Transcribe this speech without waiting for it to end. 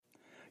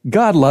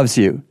God loves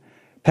you.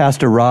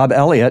 Pastor Rob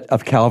Elliott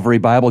of Calvary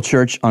Bible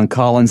Church on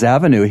Collins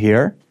Avenue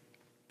here.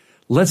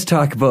 Let's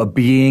talk about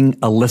being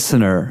a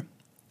listener.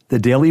 The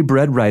Daily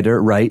Bread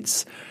writer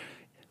writes,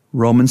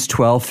 Romans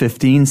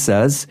 12:15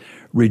 says,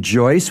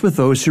 "Rejoice with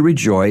those who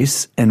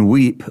rejoice and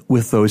weep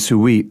with those who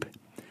weep."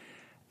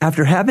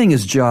 After having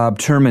his job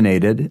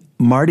terminated,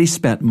 Marty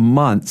spent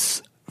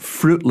months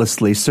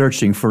fruitlessly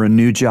searching for a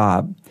new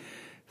job.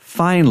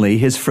 Finally,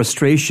 his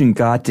frustration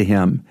got to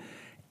him.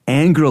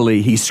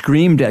 Angrily, he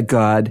screamed at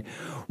God,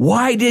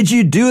 "Why did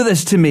you do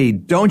this to me?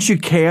 Don't you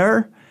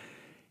care?"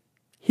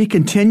 He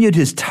continued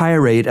his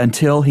tirade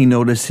until he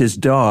noticed his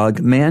dog,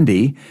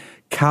 Mandy,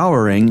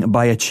 cowering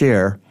by a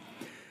chair.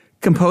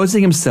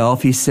 Composing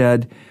himself, he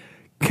said,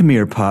 "Come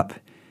here, pup.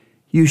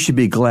 You should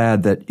be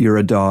glad that you're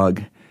a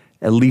dog.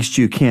 At least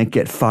you can't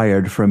get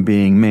fired from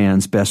being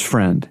man's best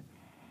friend."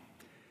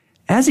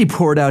 As he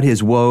poured out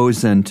his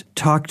woes and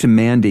talked to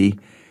Mandy,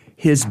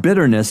 his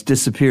bitterness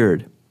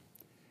disappeared.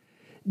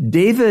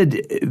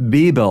 David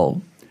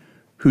Biebel,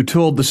 who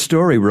told the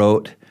story,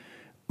 wrote,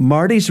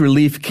 "Marty's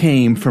relief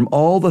came from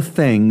all the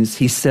things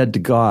he said to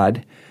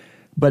God,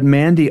 but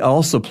Mandy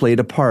also played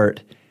a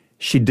part.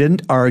 She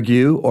didn't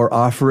argue or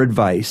offer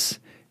advice.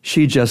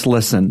 She just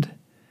listened."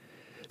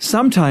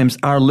 Sometimes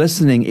our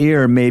listening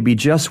ear may be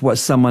just what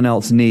someone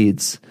else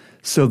needs,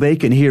 so they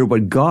can hear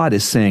what God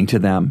is saying to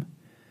them.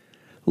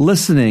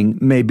 Listening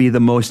may be the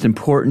most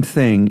important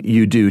thing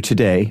you do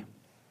today.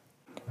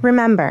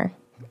 Remember,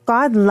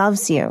 God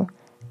loves you,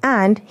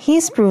 and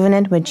He's proven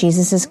it with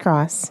Jesus'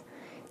 cross.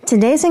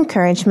 Today's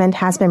encouragement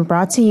has been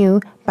brought to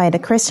you by the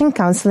Christian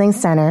Counseling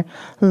Center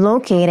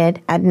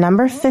located at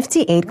number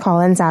 58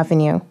 Collins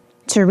Avenue.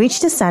 To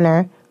reach the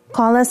center,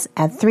 call us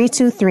at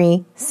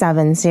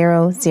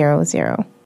 323-7000.